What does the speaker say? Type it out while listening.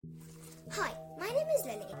Hi, my name is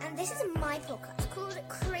Lily, and this is my podcast called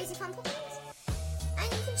Crazy Fun Podcast. And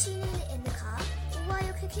you can tune in the car, while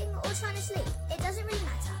you're cooking, or trying to sleep. It doesn't really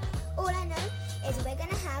matter. All I know is we're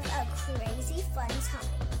going to have a crazy fun time.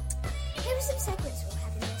 Here are some segments we'll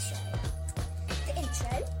have in this show. The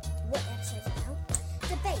intro, what the episode's about.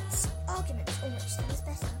 Debates, arguments on which thing is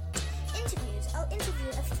better. Interviews, I'll interview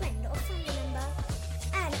a friend or family member.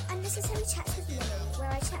 And unnecessary chats with Lily, where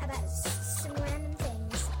I chat about some random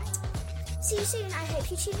things. See you soon. I hope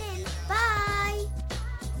you tune in. Bye!